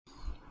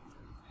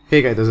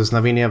Hey guys, this is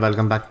Naveen here.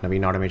 Welcome back to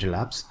Naveen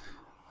AutomationLabs.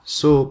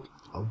 So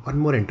one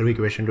more interview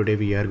question today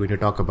we are going to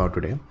talk about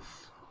today.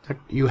 That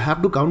you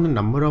have to count the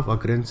number of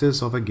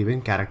occurrences of a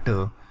given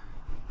character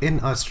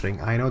in a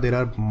string. I know there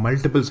are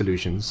multiple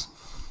solutions.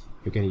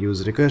 You can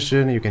use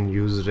recursion, you can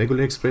use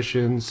regular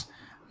expressions,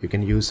 you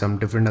can use some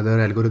different other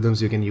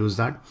algorithms, you can use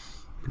that.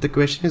 But the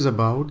question is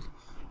about,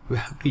 you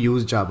have to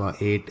use Java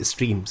 8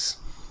 streams.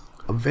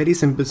 A very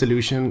simple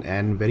solution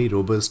and very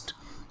robust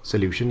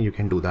solution. You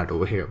can do that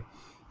over here.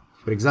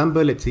 For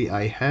example, let's see,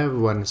 I have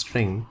one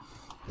string,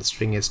 a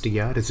string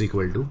str is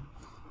equal to,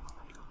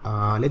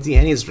 let's see,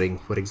 any string.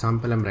 For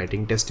example, I'm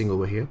writing testing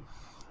over here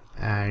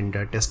and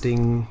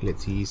testing,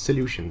 let's see,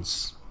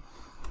 solutions,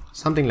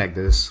 something like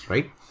this,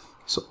 right?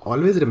 So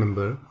always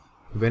remember,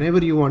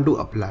 whenever you want to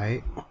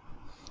apply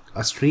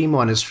a stream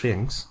on a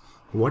strings,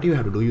 what you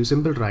have to do, you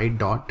simply write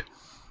dot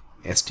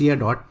str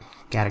dot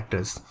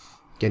characters.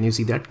 Can you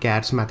see that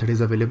cats method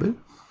is available,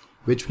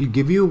 which will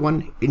give you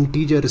one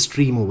integer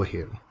stream over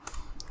here.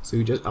 So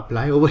you just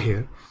apply over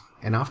here,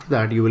 and after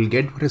that you will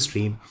get one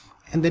stream,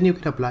 and then you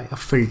can apply a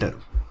filter.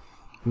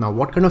 Now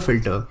what kind of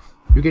filter?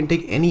 You can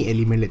take any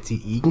element, let's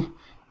see, e,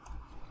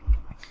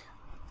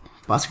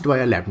 pass it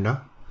via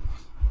lambda,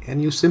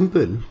 and you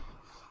simple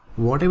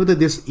whatever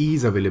this e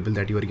is available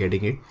that you are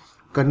getting it,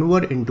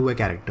 convert into a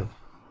character,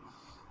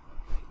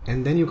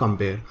 and then you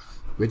compare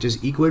which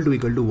is equal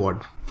to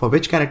what, for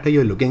which character you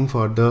are looking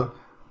for the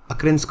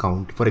occurrence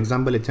count. For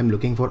example, let's say I'm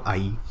looking for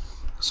I.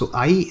 So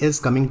I is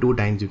coming 2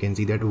 times, you can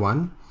see that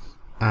 1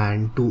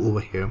 and 2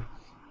 over here,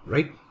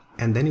 right?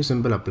 And then you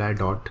simply apply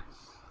dot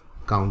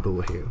count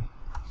over here.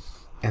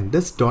 And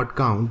this dot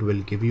count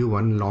will give you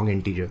one long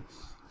integer.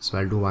 So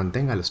I'll do one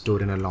thing, I'll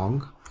store in a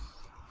long.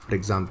 For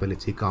example,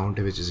 let's see count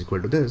which is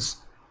equal to this.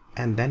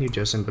 And then you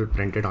just simply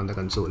print it on the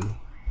console.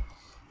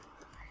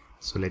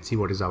 So let's see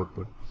what is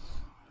output.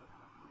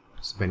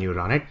 So when you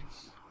run it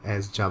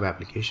as Java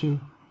application,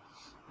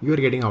 you are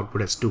getting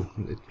output as 2.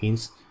 It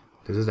means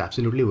this is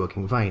absolutely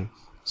working fine.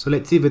 So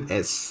let's see with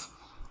S,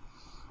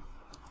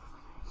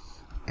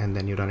 and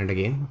then you run it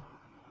again.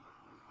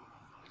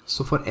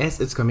 So for S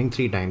it's coming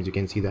 3 times, you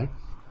can see that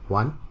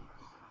 1,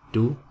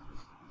 2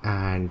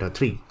 and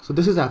 3. So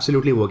this is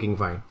absolutely working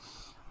fine.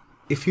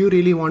 If you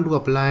really want to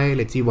apply,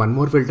 let's see, one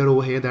more filter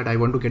over here, that I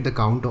want to get the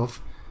count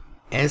of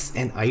S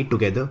and I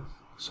together.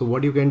 So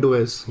what you can do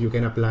is you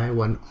can apply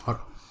one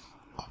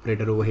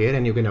operator over here,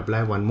 and you can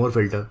apply one more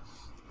filter.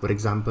 For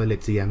example,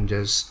 let's see, I'm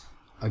just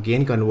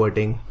again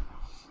converting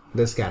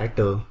this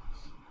character,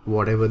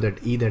 whatever that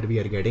e that we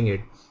are getting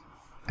it,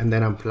 and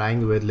then I'm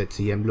applying with, let's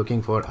see, I'm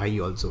looking for I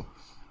also.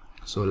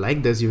 So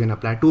like this you can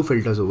apply 2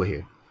 filters over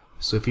here.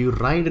 So if you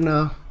write in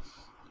a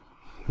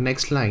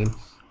next line,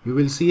 you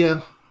will see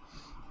a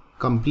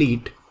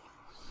complete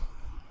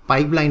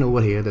pipeline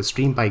over here, the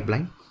stream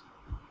pipeline.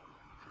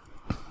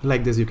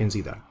 Like this you can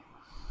see that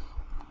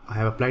I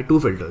have applied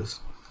 2 filters.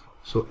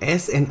 So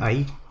S and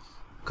I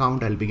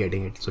count, I'll be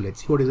getting it. So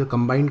let's see what is the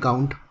combined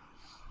count.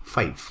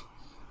 5.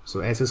 So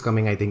S is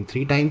coming, I think,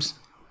 3 times,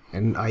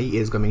 and I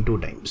is coming 2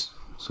 times.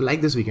 So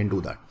like this we can do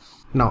that.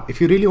 Now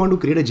if you really want to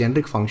create a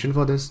generic function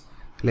for this,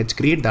 let's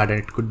create that, and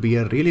it could be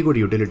a really good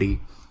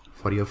utility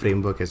for your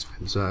framework as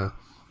well.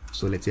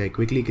 So let's say I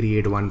quickly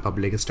create one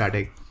public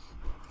static,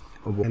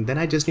 and then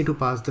I just need to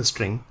pass the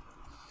string,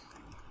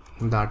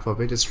 that for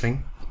which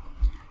string,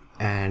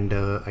 and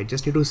I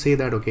just need to say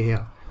that, okay,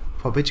 here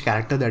for which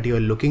character that you are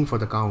looking for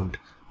the count.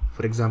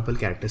 For example,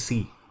 character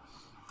C,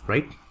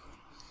 right?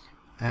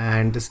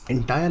 And this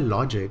entire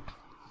logic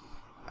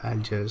I'll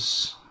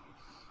just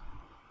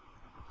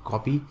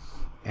copy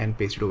and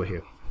paste it over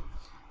here.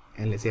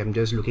 And let's say I'm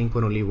just looking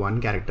for only one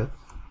character,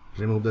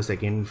 remove the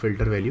second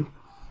filter value,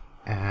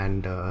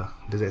 and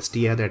this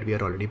str that we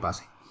are already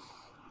passing,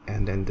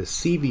 and then the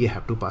C we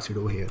have to pass it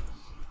over here.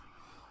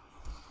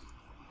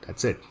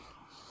 That's it.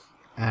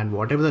 And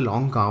whatever the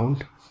long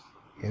count,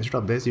 instead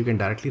of this you can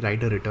directly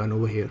write a return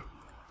over here,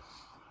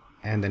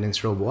 and then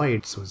instead of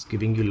void, so it's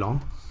giving you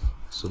long,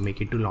 so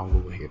make it to long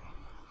over here,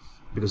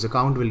 because the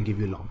count will give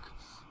you long.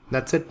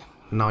 That's it.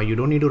 Now you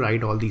don't need to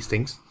write all these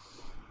things,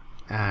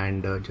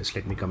 and just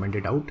let me comment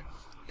it out.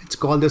 Let's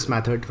call this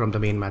method from the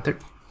main method.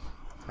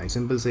 I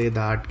simply say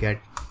that get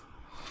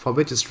for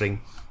which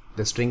string,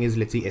 the string is,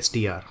 let's see,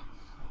 str.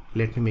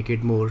 Let me make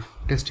it more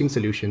testing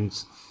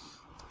solutions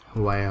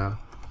via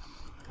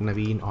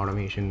Naveen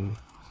Automation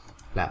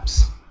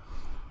Labs,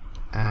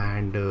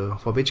 and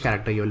for which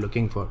character you're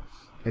looking for.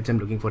 Let's say I'm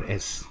looking for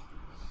S.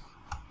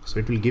 So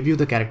it will give you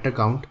the character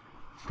count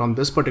from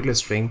this particular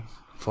string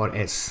for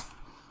S,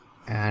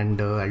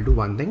 and I'll do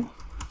one thing,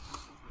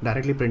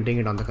 directly printing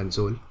it on the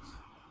console,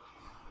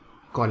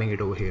 calling it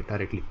over here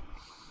directly.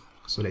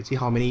 So let's see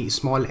how many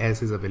small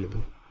s is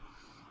available.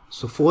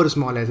 So 4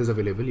 small s is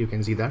available, you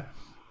can see that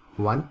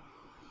 1,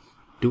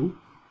 2,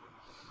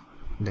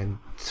 then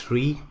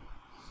 3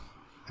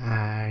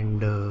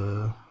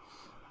 and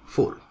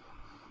 4.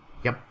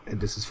 Yep,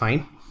 this is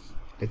fine.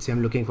 Let's say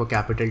I'm looking for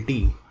capital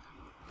T.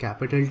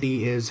 Capital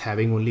T is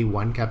having only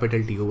one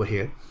capital T over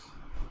here,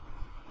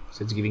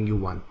 so it's giving you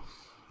 1,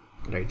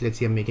 right? Let's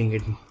say I'm making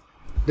it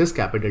this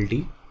capital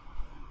T,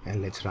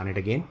 and let's run it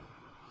again.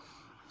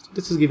 So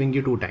this is giving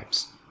you 2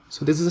 times.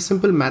 So this is a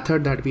simple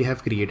method that we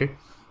have created.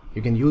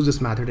 You can use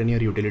this method in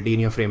your utility, in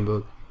your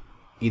framework.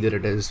 Either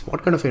it is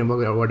what kind of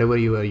framework or whatever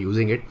you are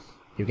using it,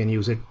 you can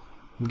use it.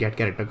 Get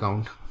character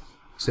count,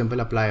 simple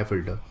apply a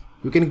filter.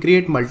 You can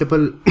create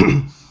multiple,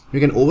 you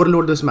can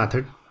overload this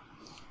method.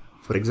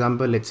 For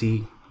example, let's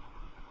see,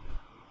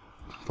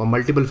 for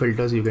multiple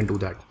filters you can do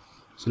that.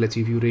 So let's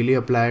see if you really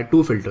apply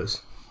 2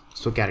 filters.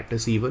 So character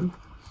C1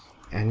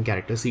 and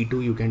character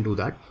C2, you can do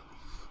that.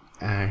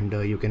 And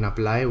you can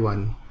apply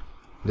one,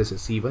 this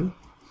is C1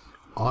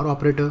 or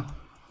operator.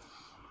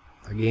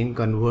 Again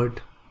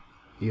convert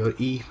your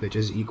E, which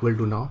is equal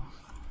to now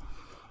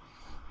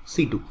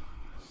C2.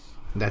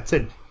 That's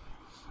it.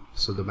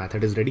 So the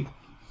method is ready.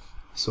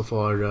 So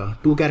for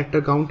 2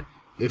 character count,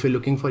 if you're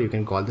looking for, you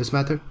can call this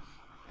method,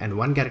 and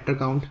 1 character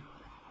count,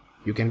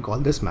 you can call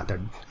this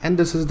method. And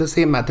this is the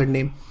same method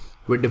name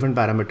with different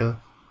parameter.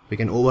 We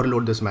can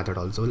overload this method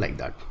also like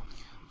that.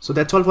 So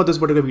that's all for this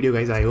particular video,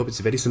 guys. I hope it's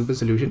a very simple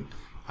solution.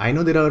 I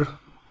know there are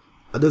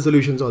other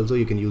solutions also.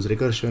 You can use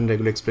recursion,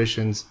 regular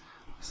expressions,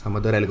 some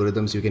other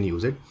algorithms you can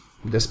use it.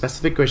 The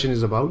specific question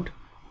is about,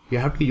 you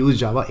have to use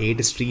Java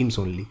 8 streams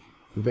only.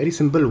 Very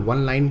simple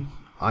 1-line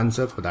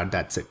answer for that.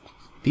 That's it.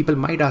 People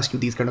might ask you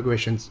these kind of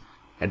questions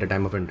at the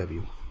time of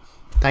interview.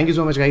 Thank you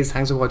so much, guys.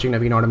 Thanks for watching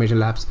Naveen Automation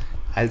Labs.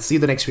 I'll see you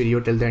in the next video.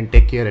 Till then,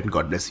 take care and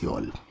God bless you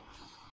all.